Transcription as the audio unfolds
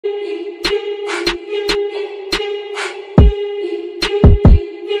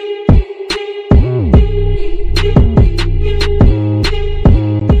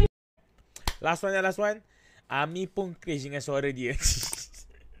last one. Ami pun cringe dengan suara dia.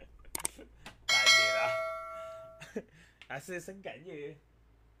 Tak ada lah. Rasa sengkat je.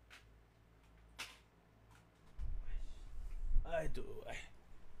 Aduh.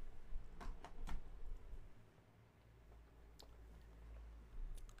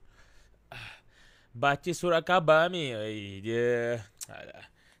 Baca surat khabar ni. Dia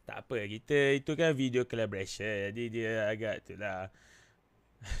tak apa. Kita itu kan video collaboration. Jadi dia agak tu lah.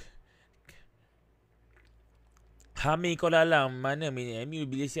 Hami kau dalam mana minit MU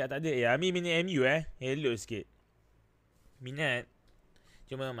bila siap tak ada. Hami minit MU hello sikit. Minat.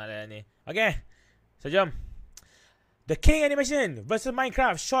 Cuma malah ni. Okay. So jom. The King Animation versus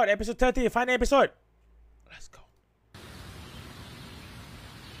Minecraft short episode 30 final episode. Let's go.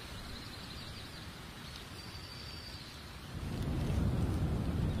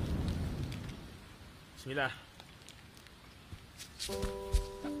 Bismillah.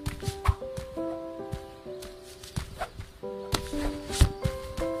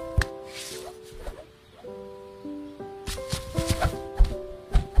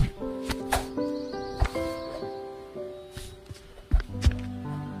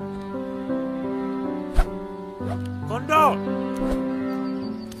 Kondo.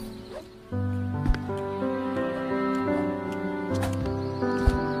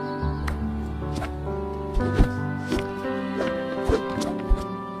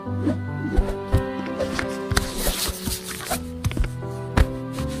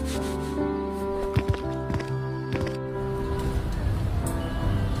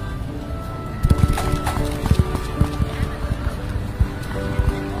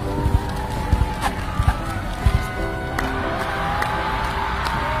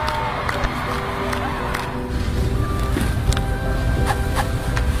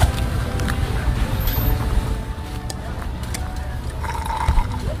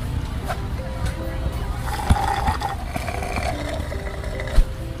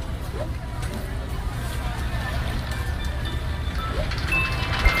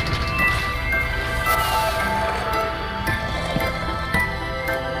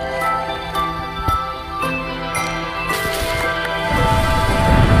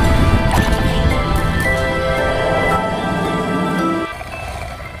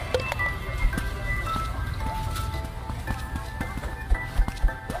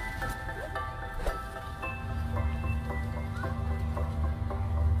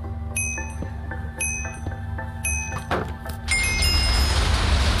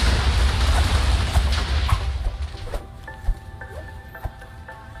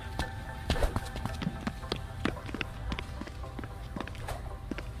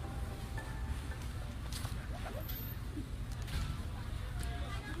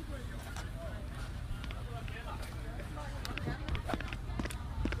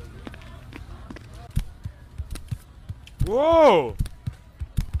 Wow.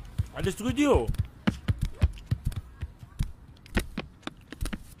 Ada studio.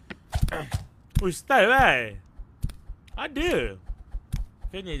 Oh, style lah. Ada.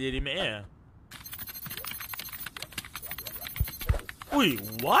 Kayaknya dia remake ya. Ui,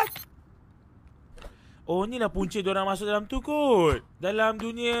 what? Oh, ni lah punca diorang masuk dalam tu kot. Dalam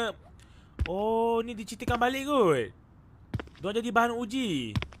dunia. Oh, ni diceritakan balik kot. Diorang jadi bahan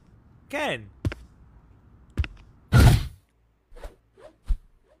uji. Kan?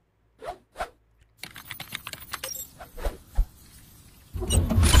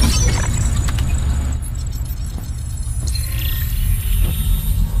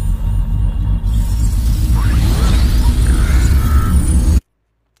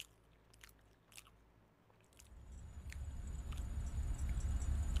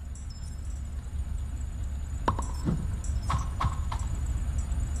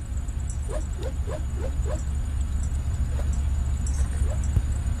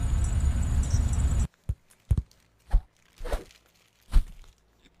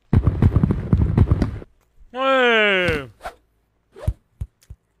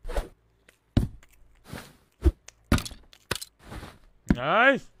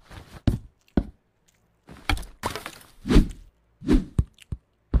 Nice.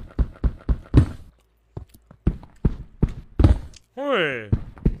 Oi.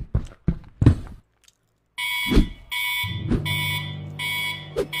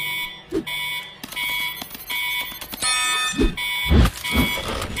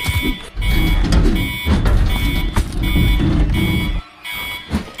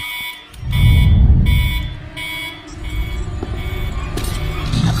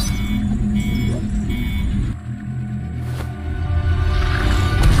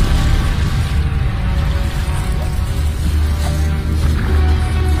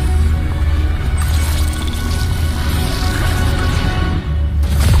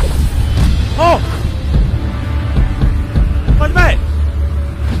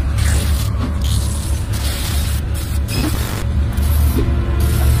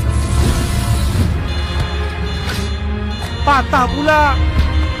 patah pula.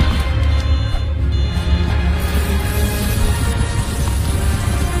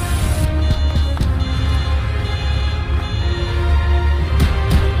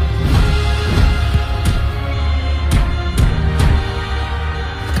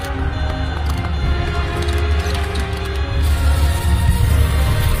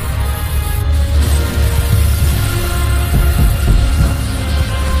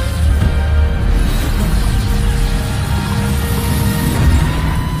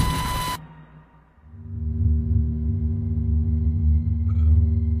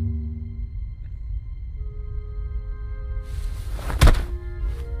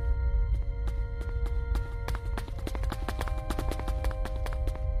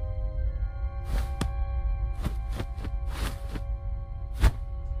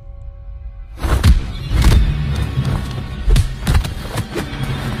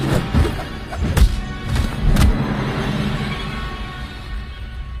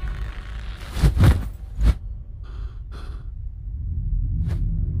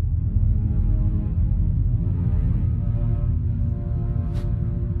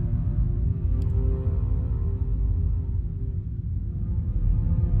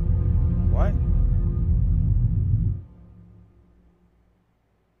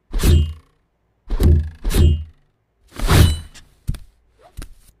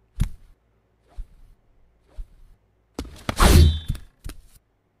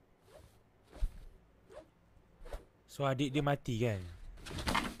 So adik dia mati kan?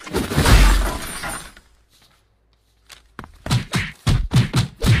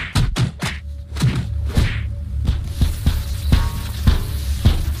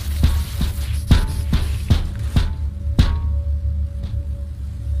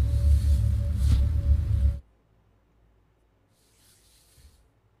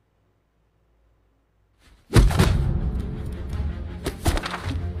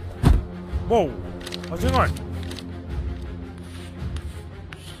 Wow, what's going on?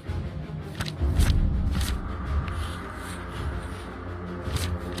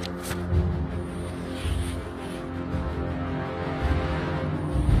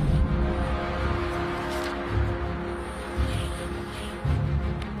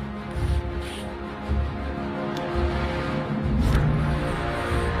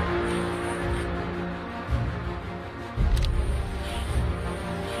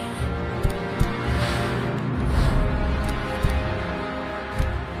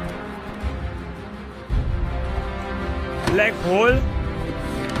 Black hole.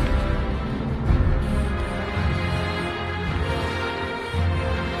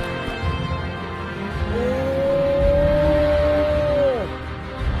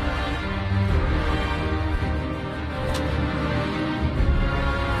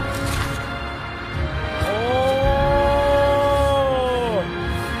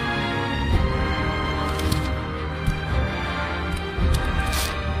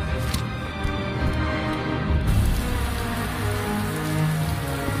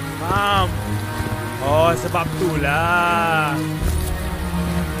 Oh, sebab tu lah.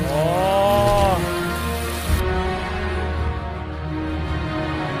 Oh.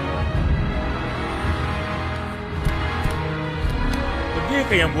 Dia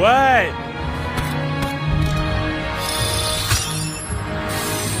ke yang buat?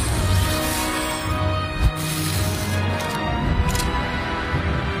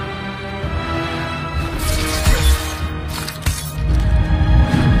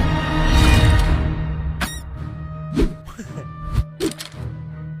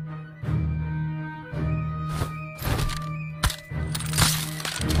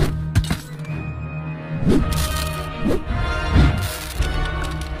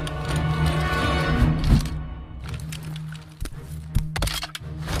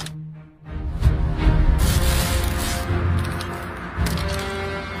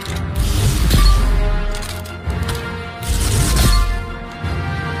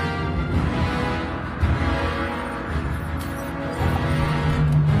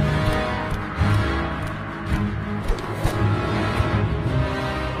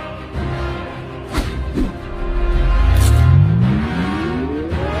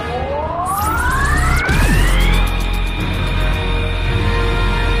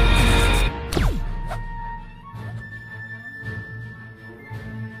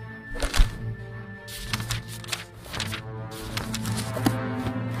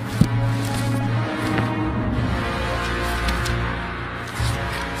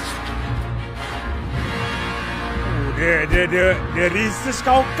 Dia research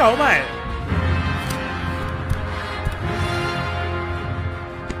kau Mat.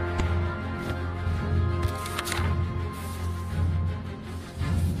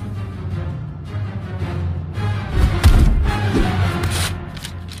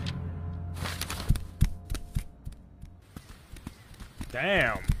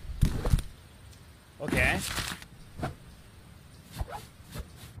 Damn. Okay.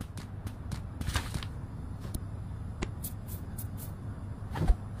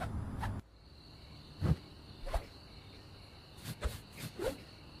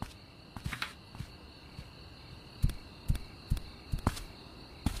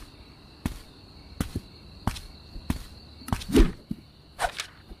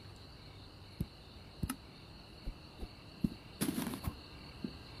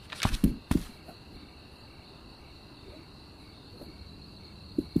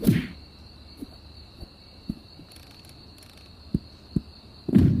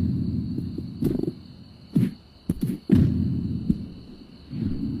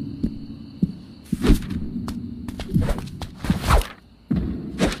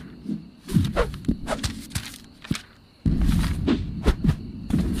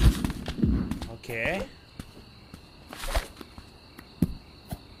 Okay.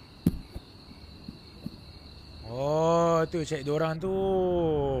 Oh, tu cek diorang tu.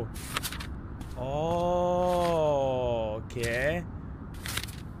 Oh, okay.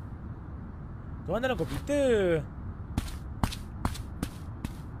 Diorang dalam komputer.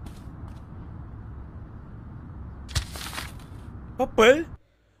 Purple?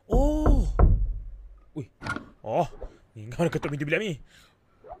 Oh. Ui. Oh. Ni kau nak ketuk pintu bilik ni.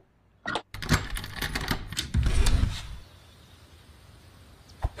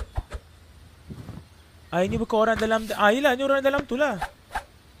 Ini bukan orang dalam. Yelah, ni orang dalam tu lah.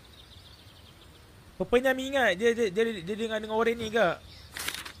 Pepenya Mi ingat dia dengan orang ni ke?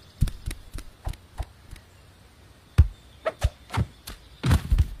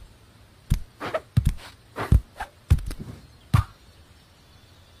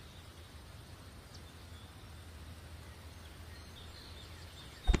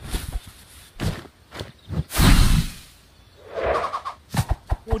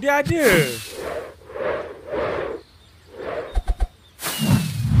 Oh, dia ada.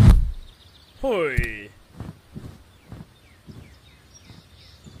 Hoi.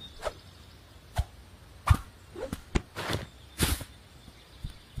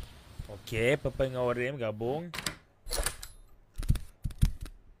 Okey, Purple dengan Orange gabung.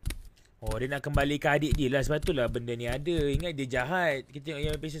 Oh, dia nak kembali ke adik dia lah. Sebab tu lah benda ni ada. Ingat dia jahat. Kita tengok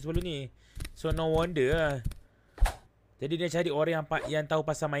yang episode sebelum ni. So no wonder lah. Jadi dia cari orang yang tahu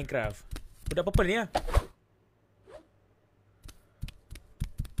pasal Minecraft. Budak Purple ni lah.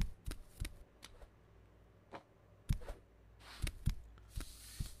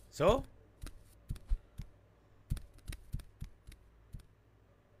 So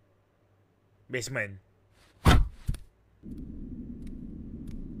basement.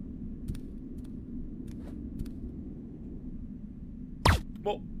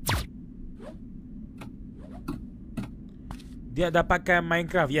 Oh. Dia dapatkan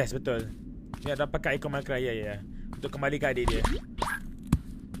Minecraft. Yes, betul. Dia dapatkan ikon Minecraft. Ya. Untuk kembali ke adik dia.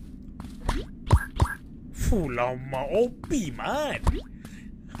 Fuh, lama OP, man.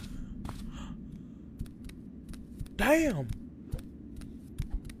 Damn.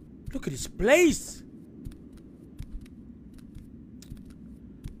 Look at this place.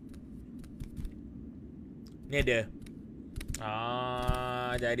 Ni ada.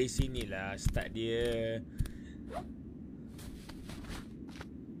 Dari sinilah start dia.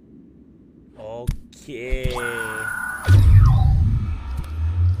 Okay.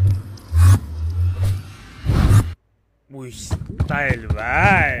 Wih, style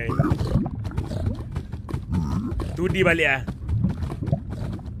bye. 2D balik ah.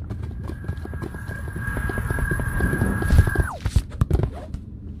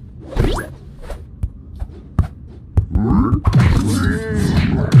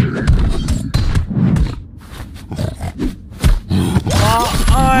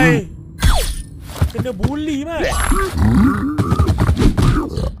 Ai. Kena bully man.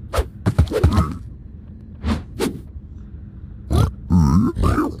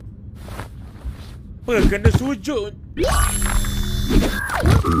 Apa kena sujud?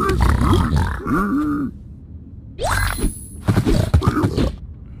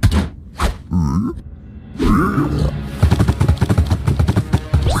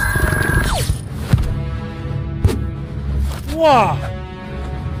 Wah.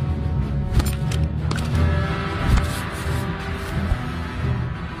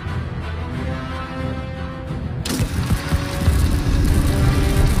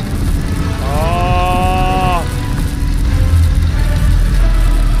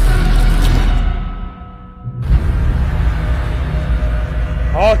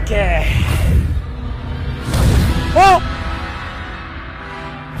 Okay. Oh!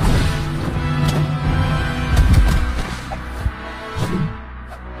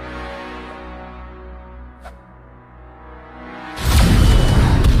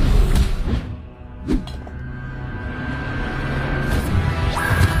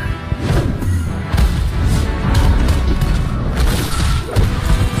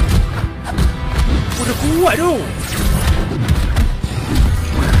 buat tu?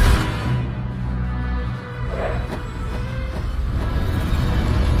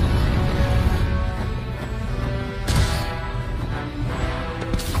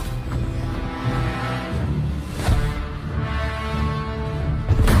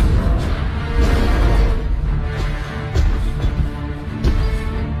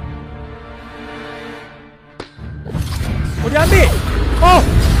 Oh, dia ambil. Oh.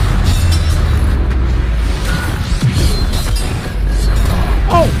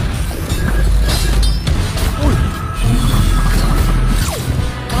 Oh. Ui.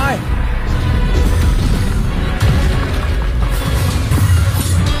 Mai.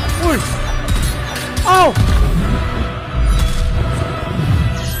 Ui. Oh.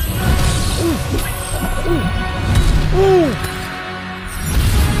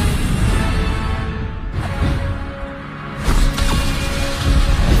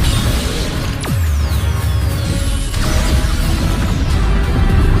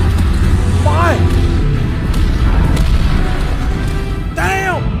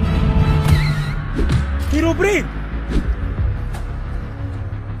 Hero brain.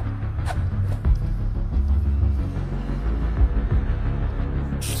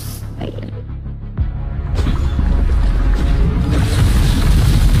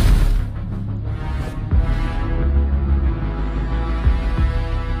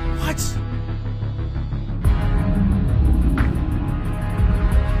 What?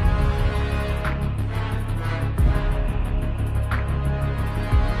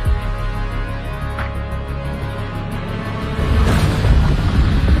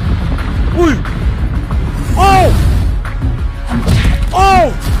 Ui! Oh!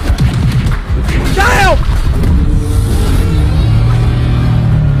 Oh!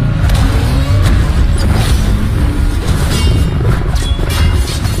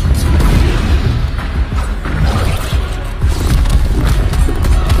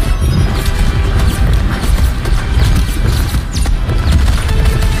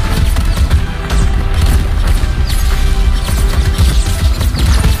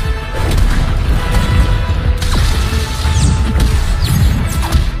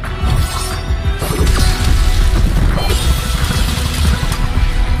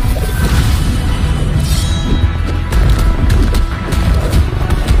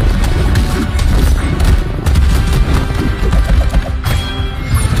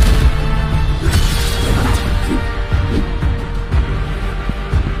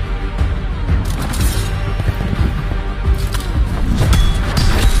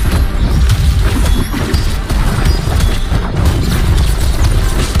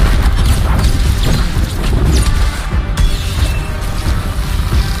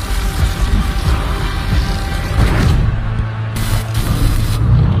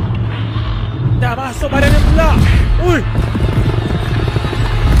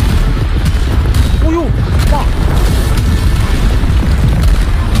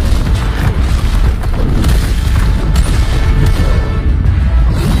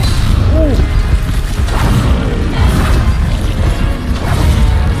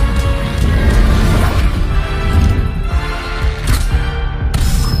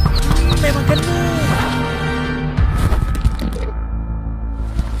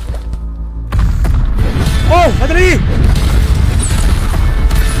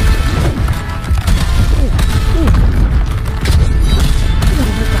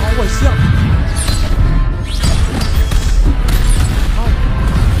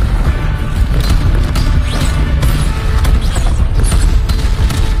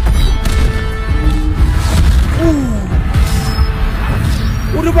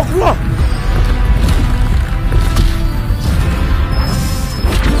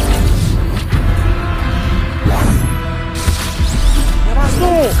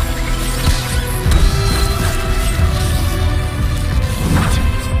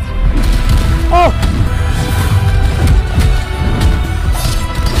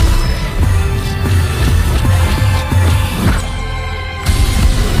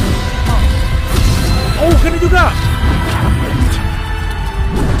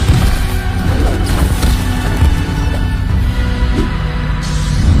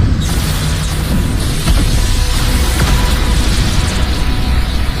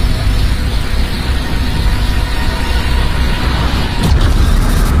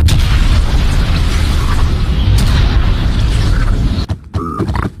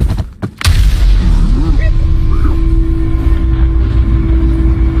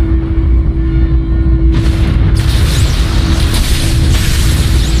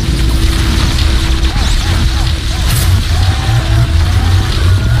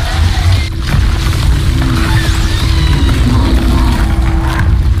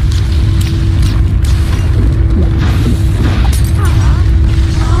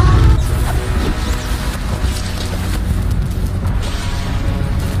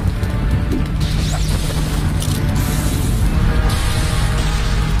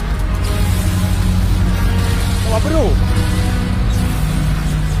 bro?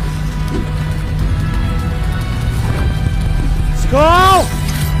 Let's go!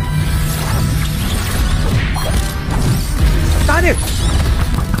 Tahan dia!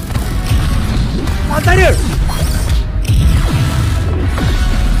 Pantai dia!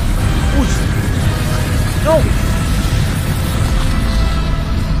 Ush! No!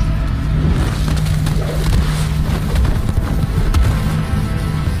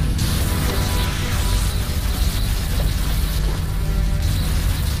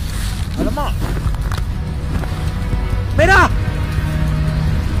 Alamak! Merah!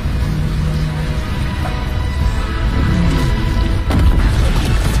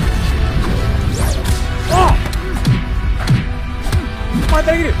 Oh! Mati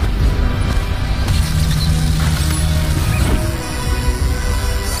lagi dia!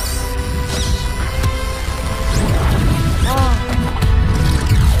 Ah!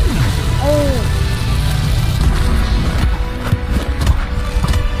 Oh!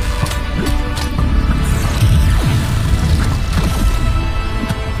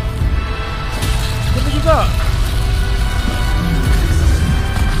 Kena juga!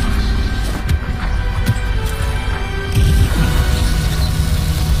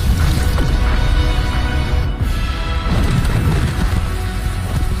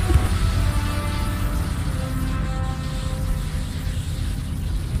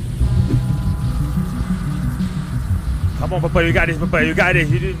 Come on, Papa, you got this, Papa, you got this.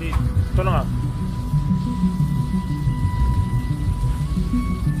 Tolong lah.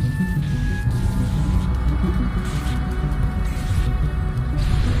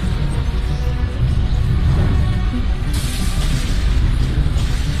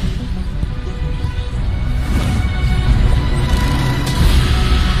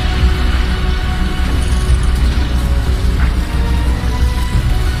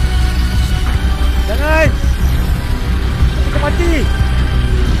 Jangan! Kita mati!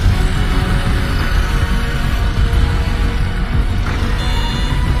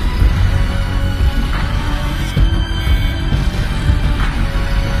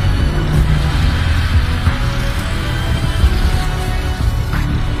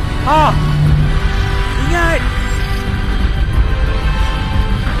 Ah! Ingat!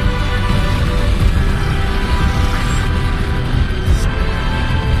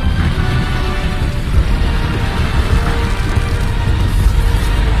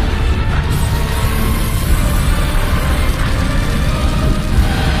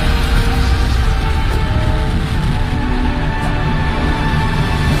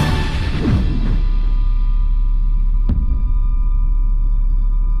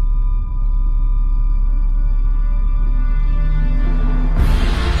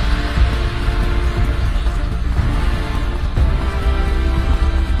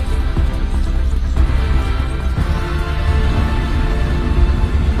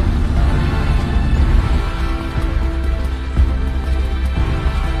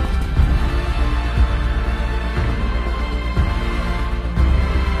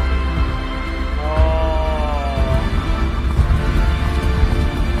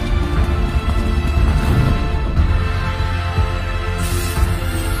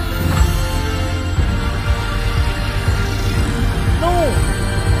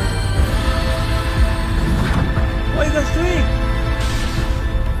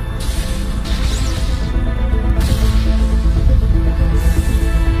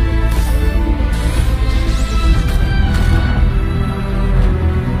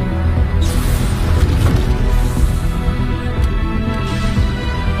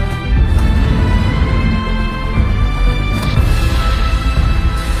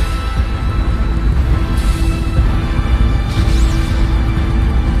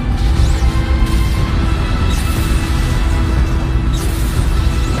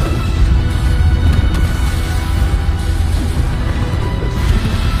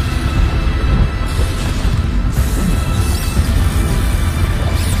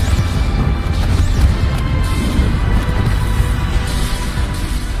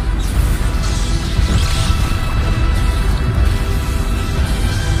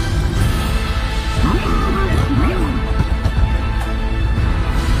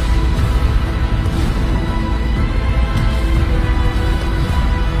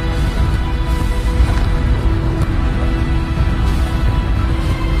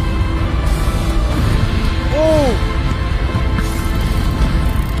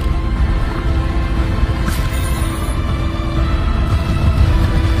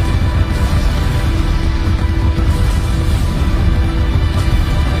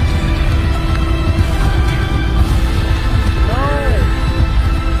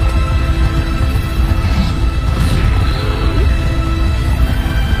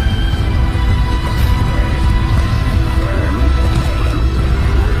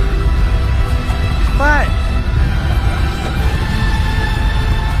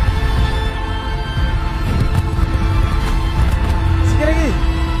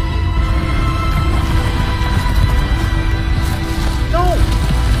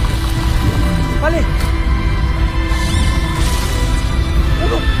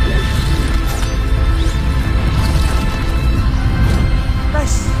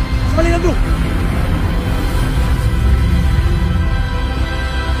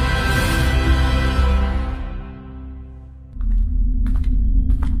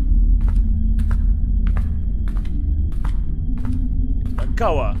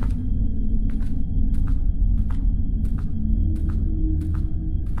 kau ah.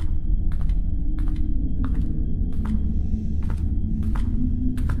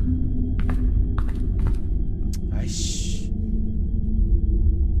 Aish.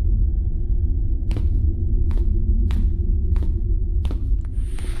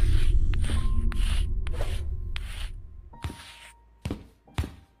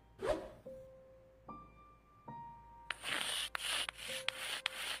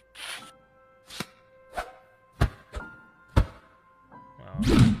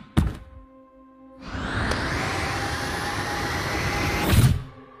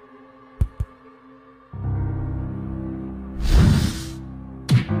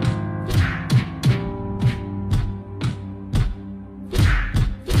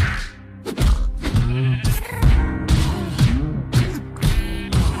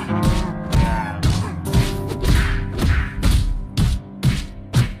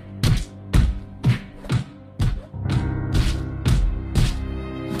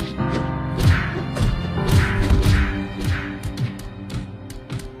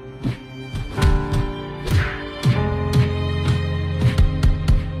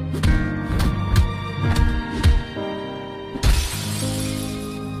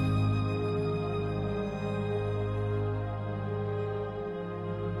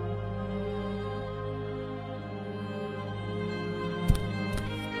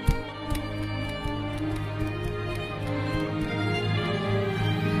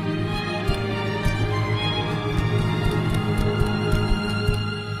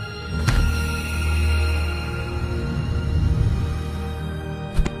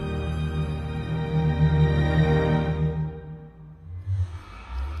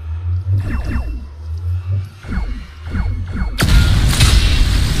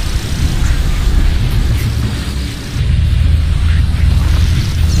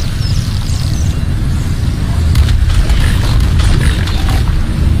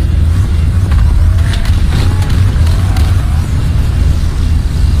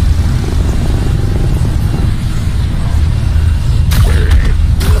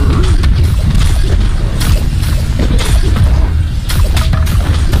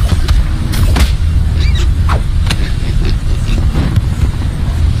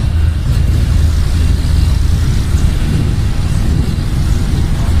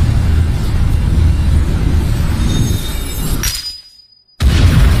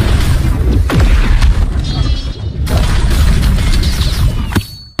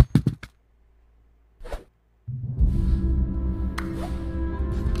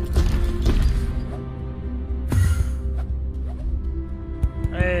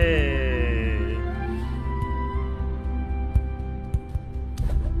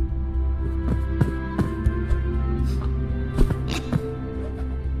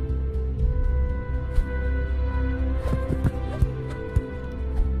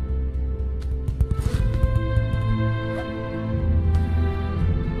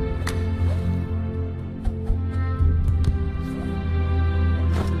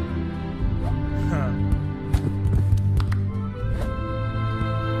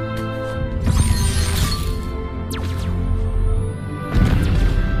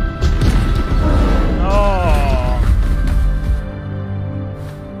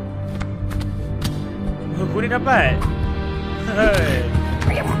 Kuning dapat. Hei.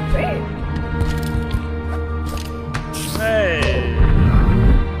 Hei.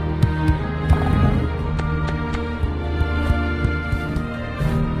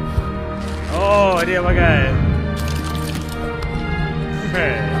 Oh, dia pakai.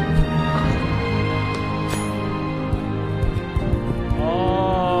 Hei.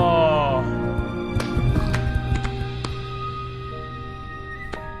 Oh.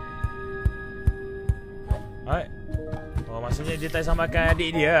 Hai. Oh, maksudnya dia tak samakan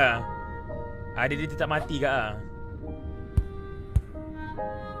adik dia. Adik dia tak mati ke ah?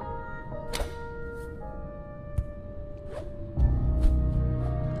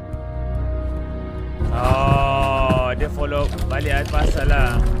 Oh, dia follow balik pasal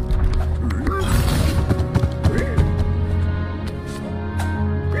lah.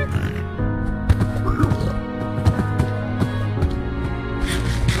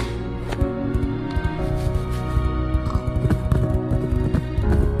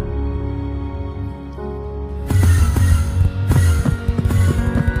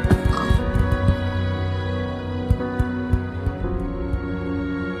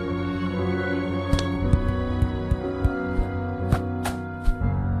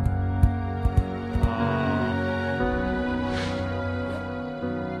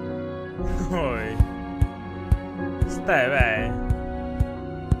 Hoi. Style, right?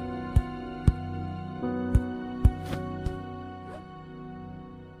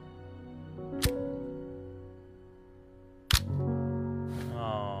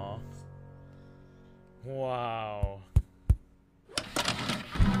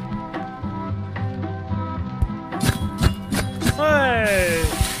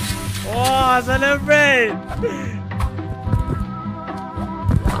 celebrate.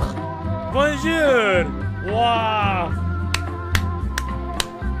 Bonjour. Wah.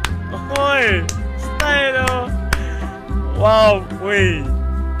 Oi, style tu. Wow, woi.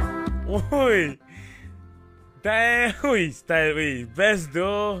 Woi. Damn, woi, style woi. Best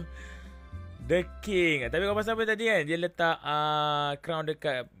tu. The King. Tapi kau pasal apa tadi kan? Dia letak crown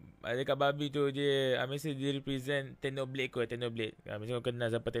dekat babi tu dia. Mesti dia represent Technoblade kot. Technoblade. Mesti kau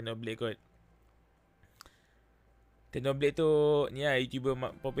kenal siapa Technoblade kot. Technoblade tu ni lah YouTuber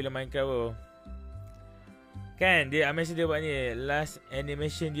popular Minecraft tu. Kan dia mesti dia buat ni last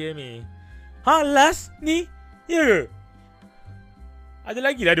animation dia ni. Ha, last ni? Ya ke? Ada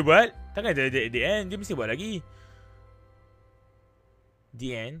lagi lah dia buat. Takkan ada the end. Dia mesti buat lagi. The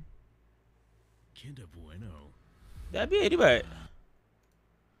end. Dah habis dia buat.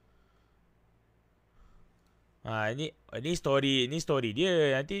 Ni story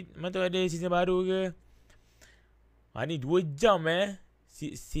dia. Nanti mana ada season baru ke? Ni 2 jam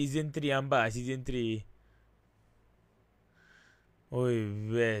season 3 ambak season 3. Oi,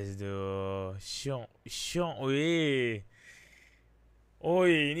 best tu. Syok weh.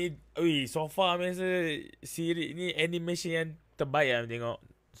 Oi, ni so far masa series ni animation yang terbaik lah tengok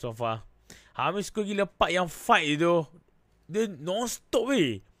so far. Hamis suka gila part yang fight tu. Dia non-stop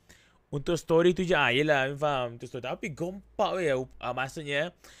weh. Untuk story tu je yelah faham untuk story. Tapi gompak weh.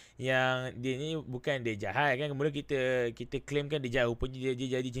 Maksudnya yang dia ni bukan dia jahat kan. Kemudian kita claim kan dia jahat. Rupanya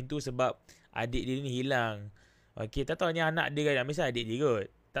dia jadi macam tu sebab adik dia ni hilang. Okay, tak tahu ni anak dia kan. Misalnya adik dia kot.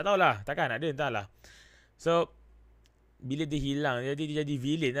 Tak tahulah. Takkan anak dia entahlah. So bila dia hilang, dia jadi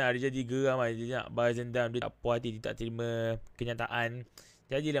villain lah. Dia jadi geram lah. Dia nak balas dendam. Dia tak puas hati. Dia tak terima kenyataan.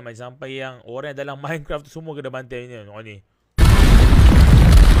 Jadilah macam sampai yang orang dalam Minecraft tu semua kena bantai ni. Ni.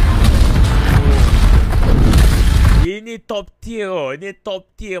 Ini top tier oh. Ini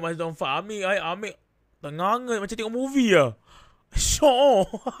top tier Mas Don Fa. Ambil tengah-tengah macam tengok movie lah. Syok.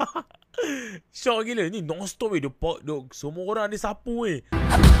 Syok gila. Ni non-stop weh. Semua orang dia sapu weh.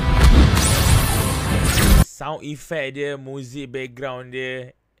 Sound effect dia, music background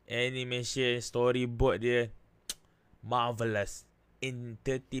dia, animation, storyboard dia, marvelous. In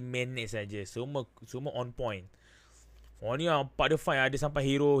 30 minutes saja. Semua on point. Ni part dia fine. Ada sampai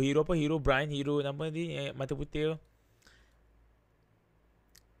hero apa? Hero Brian. Hero nama ni mata putih tu.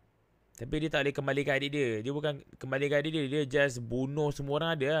 Tapi dia tak boleh kembali ke adik dia. Dia bukan kembali ke adik dia. Dia just bunuh semua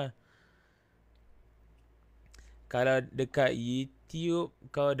orang ada lah. Kalau dekat YouTube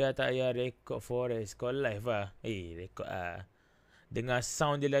kau dah tak payah record forest. Kau live lah. Record lah. Dengar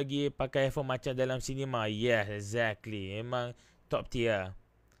sound dia lagi. Pakai earphone macam dalam cinema. Yes, exactly. Memang top tier lah.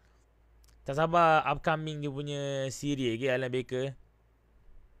 Tak sabar upcoming dia punya series ke Alan Baker.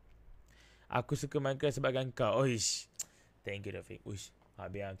 Aku suka Minecraft sebabkan kau. Oish. Thank you Dafiq. Uish.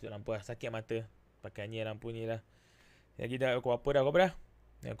 Biar tutup lampu lah. Sakit mata. Pakai ni lampu ni lah. Lagi dah aku apa dah?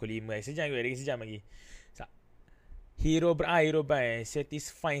 Aku 5. Sejam juga. Lagi sejam lagi. Hero Brian.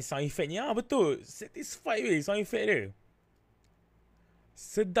 Satisfying sound effect ni. Betul. Satisfy weh sound effect dia.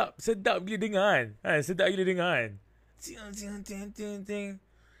 Sedap gila dengar kan. Sedap gila dengar kan. Ting.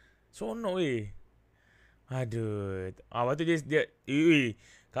 Sonok weh. Aduh. Lepas tu dia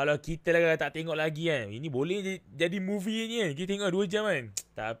kalau kita lah tak tengok lagi kan. Ini boleh jadi movie ni kan. Kita tengok 2 jam kan.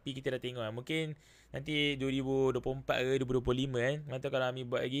 Tapi kita dah tengok kan. Mungkin nanti 2024 ke 2025 kan. Mata kalau Ami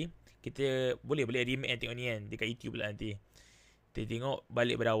buat lagi. Kita boleh remake tengok ni kan. Dekat YouTube pula nanti. Kita tengok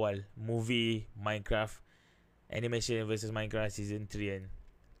balik berawal. Movie Minecraft. Animation versus Minecraft season 3 kan.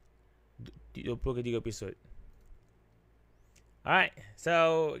 20 ke 3 episod. Alright.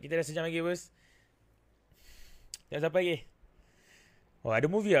 So kita dah sejam lagi bos. Jangan sampai lagi. Oh ada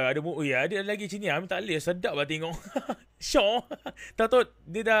movie lah. Ada lagi sini. Ami tak boleh. Sedap lah tengok. Syok. Tak tahu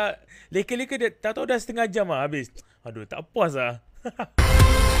dia dah leka-leka dia. Tak tahu dah setengah jam lah habis. Aduh tak puas lah.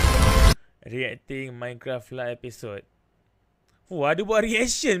 Reacting Minecraft live episode. Ada buat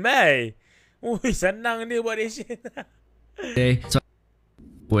reaction bye. Senang dia buat reaction.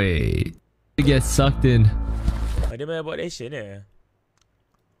 Wait. You get sucked in. Dia main buat reaction dia.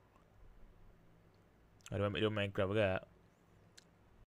 Ada ambil dia Minecraft juga.